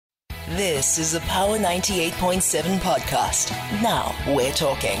This is a Power 98.7 podcast. Now we're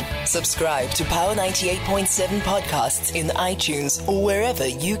talking. Subscribe to Power 98.7 podcasts in iTunes or wherever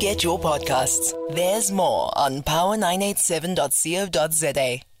you get your podcasts. There's more on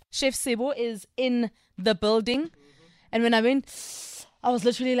power987.co.za. Chef Sebo is in the building. And when I went, I was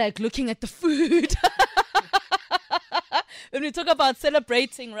literally like looking at the food. When we talk about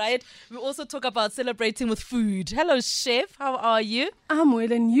celebrating, right? We also talk about celebrating with food. Hello, Chef. How are you? I'm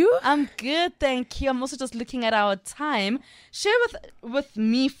well, and you? I'm good, thank you. I'm also just looking at our time. Share with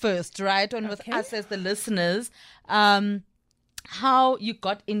me first, right? And with us as the listeners, how you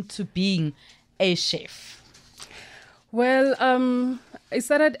got into being a chef. Well, I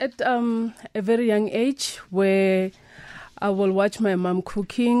started at a very young age where I will watch my mom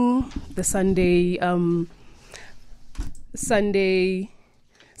cooking the Sunday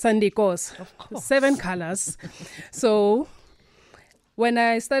course, 7 colors. So when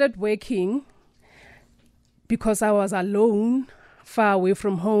I started working, because I was alone, far away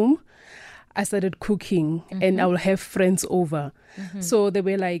from home, I started cooking and I will have friends over. So they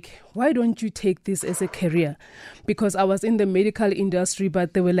were like, why don't you take this as a career? Because I was in the medical industry,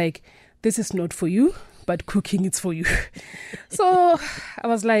 but they were like, this is not for you, but cooking is for you. So I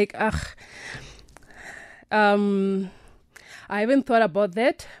was like, I haven't thought about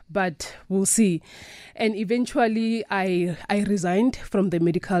that, but we'll see. And eventually I resigned from the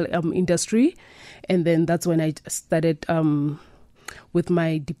medical industry. And then that's when I started with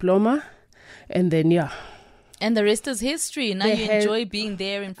my diploma. And then, yeah. And the rest is history. Now you enjoy being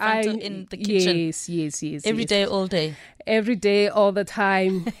there in front in the kitchen. Yes. Every day, all day. Every day, all the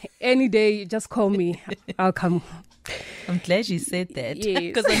time. Any day, just call me. I'll come. I'm glad you said that. Yes.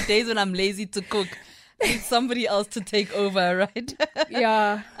 Because on days when I'm lazy to cook, I need somebody else to take over, right?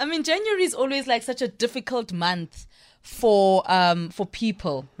 Yeah. I mean, January is always like such a difficult month for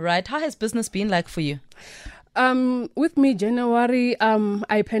people, right? How has business been like for you? With me, January,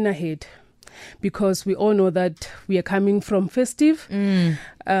 I plan ahead because we all know that we are coming from festive.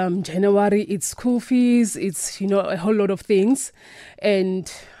 January, it's school fees, it's, a whole lot of things.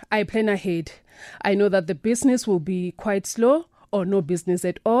 And I plan ahead. I know that the business will be quite slow or no business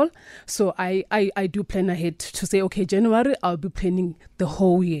at all. So I do plan ahead to say, okay, January, I'll be planning the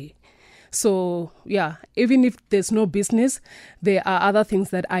whole year. So, yeah, even if there's no business, there are other things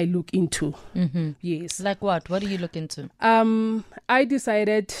that I look into. Yes. Like what? What do you look into? I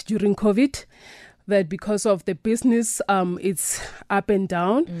decided during COVID that because of the business, it's up and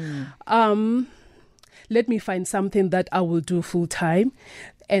down. Let me find something that I will do full time.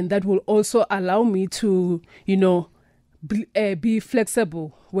 And that will also allow me to, be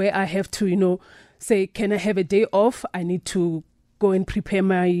flexible where I have to, say, can I have a day off? I need to go and prepare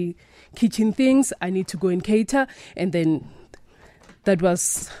my kitchen things. I need to go and cater. And then that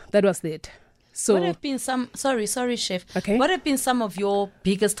was it. So what have been sorry, chef. Okay. What have been some of your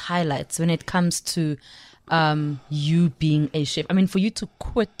biggest highlights when it comes to you being a chef? I mean, for you to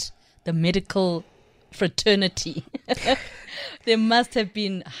quit the medical fraternity, there must have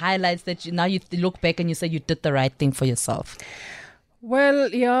been highlights that you look back and you say you did the right thing for yourself. Well,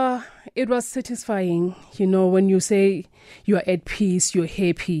 yeah, it was satisfying. When you say you're at peace, you're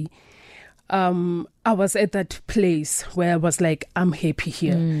happy. I was at that place where I was like, I'm happy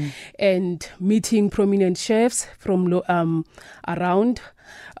here. And meeting prominent chefs from around,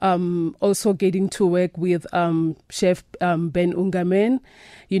 also getting to work with Chef Ben Ungaman,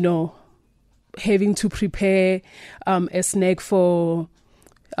 having to prepare a snack for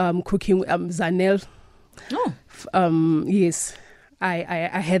cooking Zanel. Oh. Yes.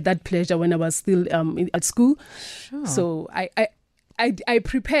 I had that pleasure when I was still at school. Sure. So I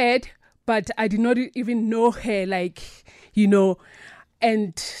prepared, but I did not even know her,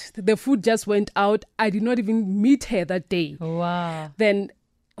 and the food just went out. I did not even meet her that day. Wow. Then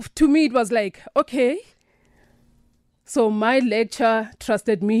to me, it was like, okay. So my lecturer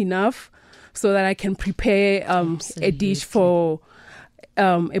trusted me enough so that I can prepare a dish for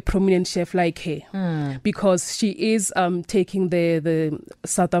a prominent chef like her, because she is taking the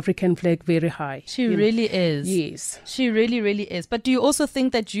South African flag very high. She really is. Yes. She really, really is. But do you also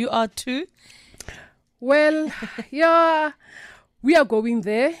think that you are too? Well, yeah, we are going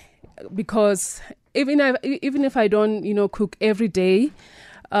there because even if I don't, cook every day,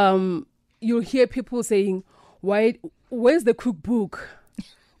 you'll hear people saying, where's the cookbook?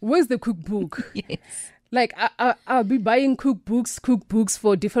 Where's the cookbook? Yes. Like, I'll be buying cookbooks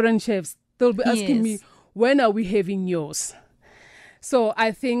for different chefs. They'll be asking me, when are we having yours? So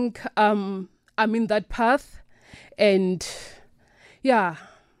I think I'm in that path. And, yeah,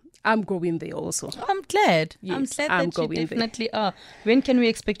 I'm going there also. Oh, I'm glad. Yes, I'm glad I'm that you going there. definitely are. When can we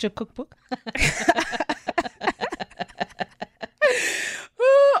expect your cookbook?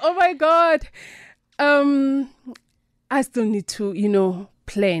 Oh my God. I still need to,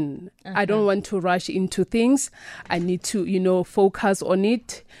 plan. I don't want to rush into things. I need to, focus on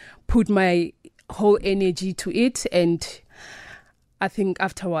it, put my whole energy to it. And I think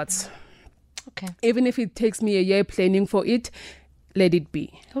afterwards, Okay. even if it takes me a year planning for it, let it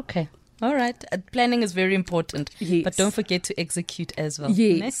be. Okay. All right. Planning is very important. Yes. But don't forget to execute as well.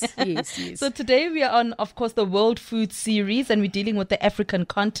 Yes, yes. So today we are on, of course, the World Food Series, and we're dealing with the African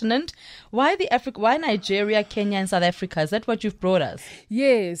continent. Why Why Nigeria, Kenya, and South Africa? Is that what you've brought us?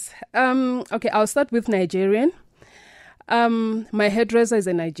 Yes. Okay, I'll start with Nigerian. My hairdresser is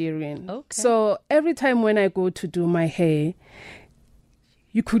a Nigerian. Okay. So every time when I go to do my hair,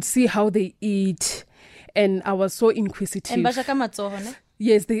 you could see how they eat. And I was so inquisitive. And Bashaka Matsoho, ne?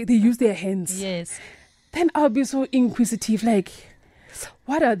 Yes, they use their hands. Yes. Then I'll be so inquisitive, like,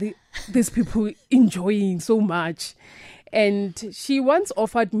 what are these people enjoying so much? And she once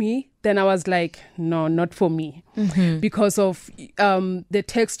offered me, then I was like, no, not for me, because of the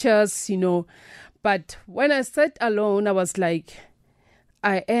textures, But when I sat alone, I was like,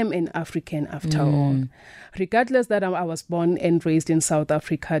 I am an African after all. Regardless that I was born and raised in South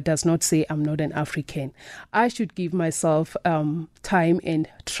Africa does not say I'm not an African. I should give myself time and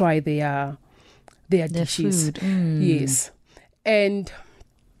try their dishes. Food. Yes. And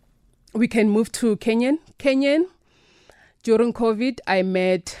we can move to Kenyan. During COVID, I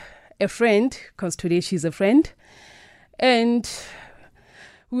met a friend, because today she's a friend. And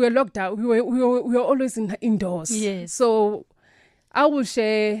we were locked out. We were always indoors. Yes. So I will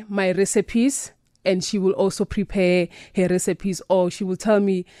share my recipes, and she will also prepare her recipes, or she will tell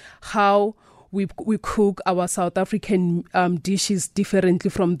me how we cook our South African dishes differently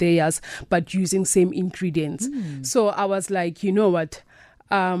from theirs, but using same ingredients. So I was like, you know what?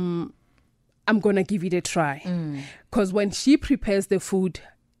 I'm going to give it a try. Because when she prepares the food,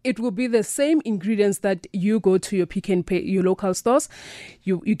 it will be the same ingredients that you go to your Pick n Pay, your local stores.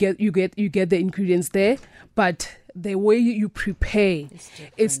 You get the ingredients there, but the way you prepare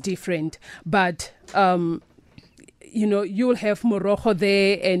is different. But you'll have morojo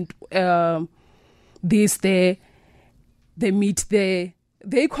there and this there, the meat there.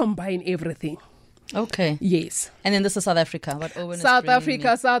 They combine everything. Okay. Yes. And then this is South Africa. What Owen is South bringing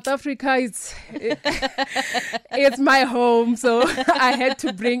Africa. South Africa, it's my home, so I had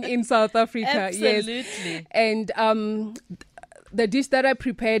to bring in South Africa. Absolutely. Yes. And the dish that I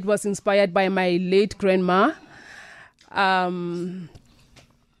prepared was inspired by my late grandma.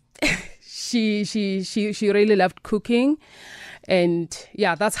 She really loved cooking, and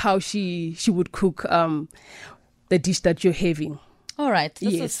yeah, that's how she would cook the dish that you're having. All right.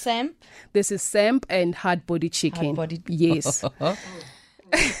 This Yes. is Sam. This is samp and hard-bodied chicken. Hard-bodied. Yes.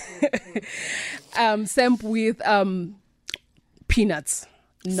 Samp with peanuts.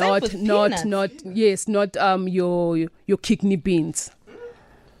 Samp with peanuts? Not your kidney beans.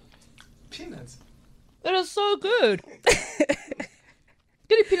 Peanuts. It is so good.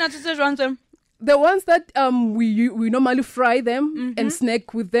 Get peanuts is ransom. The ones that we normally fry them and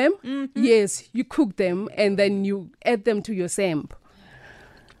snack with them. Yes, you cook them and then you add them to your samp.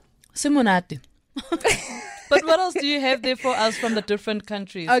 Simonati. But what else do you have there for us from the different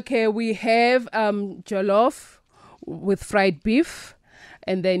countries? Okay, we have jollof with fried beef,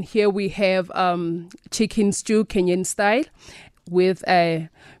 and then here we have chicken stew Kenyan style with a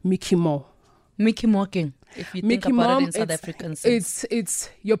Mickey Mo. Mickey Mocking. If you think about it in South African sense. It's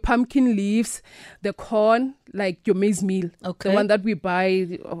your pumpkin leaves, the corn, like your maize meal. Okay. The one that we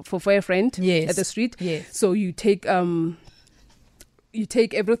buy for a friend Yes. at the street. Yes. So you take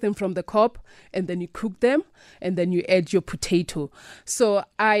everything from the cob and then you cook them and then you add your potato. So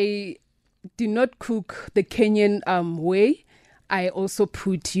I did not cook the Kenyan way. I also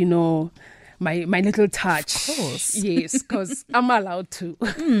put, my little touch. Of course. Yes, because I'm allowed to.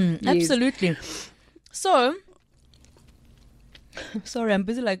 Yes. Absolutely. So, sorry, I'm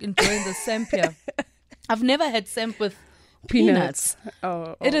busy enjoying the samp here. I've never had samp with peanuts.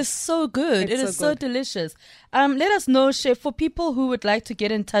 Oh, It is so good. It's It is so so good. delicious. Let us know, Chef, for people who would like to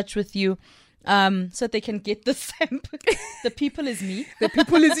get in touch with you, so they can get the samp. The people is me. The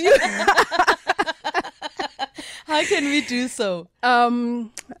people is you. How can we do so?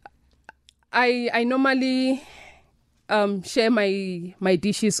 I normally share my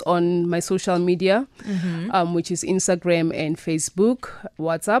dishes on my social media, which is Instagram and Facebook,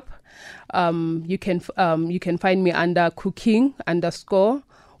 WhatsApp. You can find me under cooking_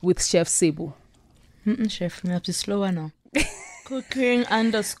 with Chef Sebu. Chef, you have to slower now. Cooking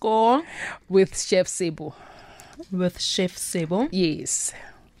 _ with Chef Sebo. with Chef Sebo. Yes.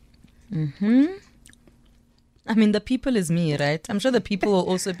 I mean, the people is me, right? I'm sure the people will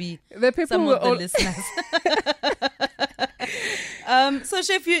also be The people some will of the listeners. So,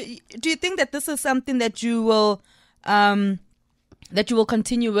 Chef, do you think that this is something that you will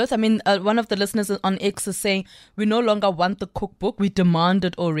continue with? I mean, one of the listeners on X is saying, we no longer want the cookbook, we demand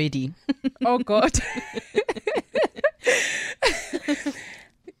it already. Oh, God.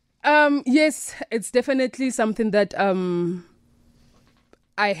 Yes, it's definitely something that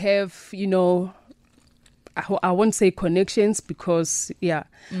I have, you know, I won't say connections because,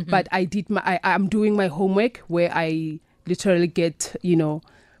 but I'm doing my homework where I literally get, you know,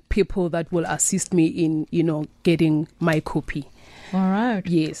 people that will assist me in, you know, getting my copy. All right.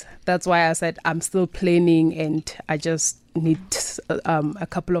 Yes, that's why I said I'm still planning and I just need a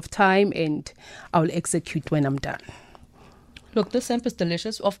couple of time and I'll execute when I'm done. Look, this sample is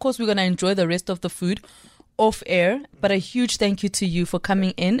delicious. Of course, we're going to enjoy the rest of the food off air, but a huge thank you to you for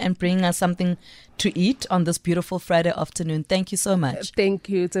coming in and bringing us something to eat on this beautiful Friday afternoon. Thank you so much. Thank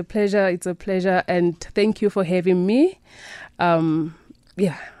you. It's a pleasure. And thank you for having me. Thank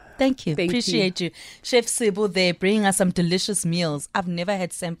you. Appreciate you. Chef Sebo there bringing us some delicious meals. I've never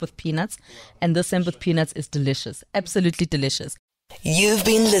had samp with peanuts, and this samp with peanuts is delicious. Absolutely delicious. You've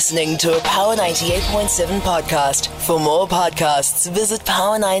been listening to a Power 98.7 podcast. For more podcasts, visit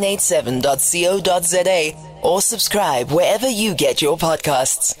power987.co.za or subscribe wherever you get your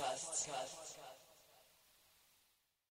podcasts.